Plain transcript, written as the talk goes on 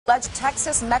Alleged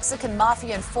Texas Mexican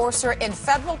Mafia enforcer in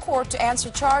federal court to answer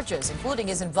charges, including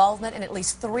his involvement in at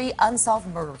least 3 unsolved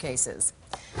murder cases.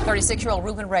 36-year-old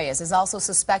Ruben Reyes is also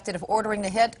suspected of ordering the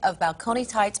hit of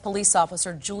Balcones Heights police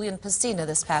officer Julian Piscina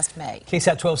this past May.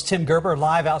 KSAT 12's Tim Gerber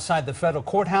live outside the federal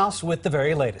courthouse with the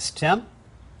very latest. Tim?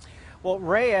 Well,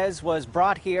 Reyes was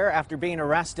brought here after being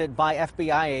arrested by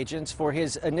FBI agents for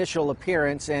his initial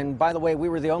appearance. And by the way, we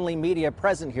were the only media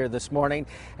present here this morning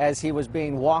as he was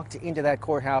being walked into that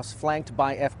courthouse flanked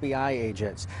by FBI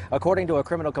agents. According to a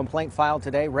criminal complaint filed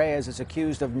today, Reyes is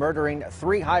accused of murdering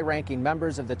 3 high-ranking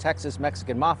members of the Texas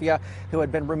Mexican Mafia who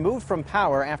had been removed from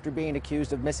power after being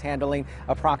accused of mishandling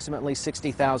approximately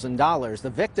 $60,000. The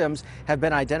victims have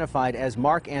been identified as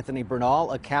Mark Anthony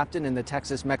Bernal, a captain in the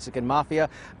Texas Mexican Mafia,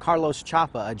 Carlos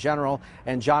Chapa, a general,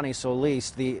 and Johnny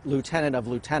Solis, the lieutenant of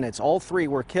lieutenants. All 3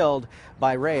 were killed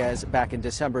by Reyes back in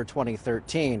December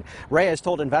 2013. Reyes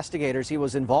told investigators he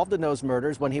was involved in those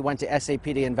murders when he went to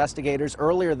SAPD investigators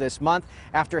earlier this month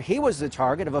after he was the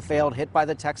target of a failed hit by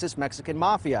the Texas Mexican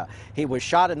Mafia. He was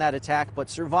shot in that attack but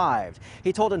survived.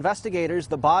 He told investigators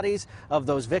the bodies of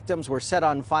those victims were set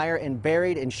on fire and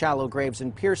buried in shallow graves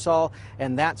in Pearsall,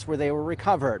 and that's where they were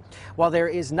recovered. While there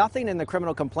is nothing in the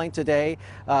criminal complaint today,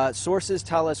 sources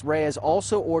tell us Reyes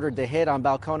also ordered the hit on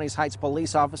Balcones Heights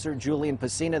police officer Julian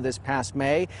Piscina this past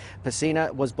May.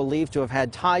 Piscina was believed to have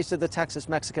had ties to the Texas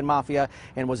Mexican Mafia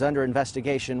and was under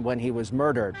investigation when he was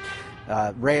murdered.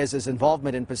 Reyes'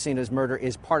 involvement in Piscina's murder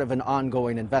is part of an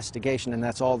ongoing investigation, and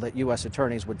that's all that U.S.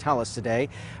 attorneys would tell us today.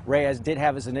 Reyes did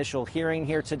have his initial hearing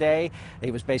here today.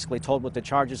 He was basically told what the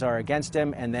charges are against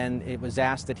him, and then it was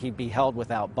asked that he be held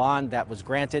without bond. That was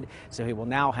granted, so he will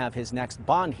now have his next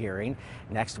bond hearing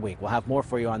next week. We'll have more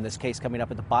for you on this case coming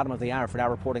up at the bottom of the hour. For now,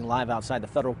 reporting live outside the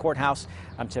federal courthouse,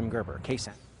 I'm Tim Gerber,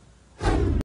 KSAT.